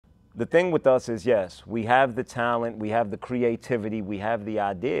the thing with us is, yes, we have the talent, we have the creativity, we have the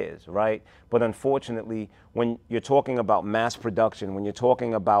ideas, right? But unfortunately, when you're talking about mass production, when you're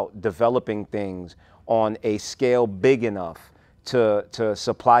talking about developing things on a scale big enough to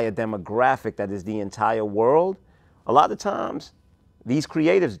supply a demographic that is the entire world, a lot of times these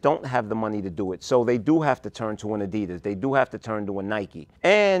creatives don't have the money to do it. So they do have to turn to an Adidas. They do have to turn to a Nike.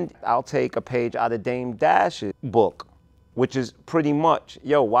 And I'll take a page out of Dame Dash's book, which is pretty much,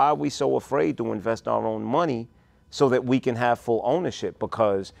 yo, why are we so afraid to invest our own money so that we can have full ownership?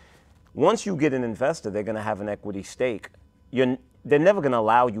 Because once you get an investor, they're going to have an equity stake. They're never going to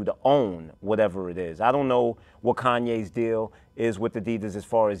allow you to own whatever it is. I don't know what Kanye's deal is with Adidas as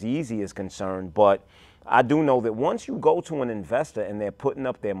far as Yeezy is concerned, but I do know that once you go to an investor and they're putting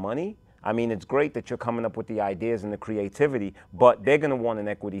up their money, I mean, it's great that you're coming up with the ideas and the creativity, but they're going to want an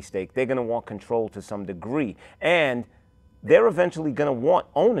equity stake. They're going to want control to some degree. And they're eventually going to want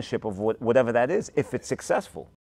ownership of whatever that is if it's successful.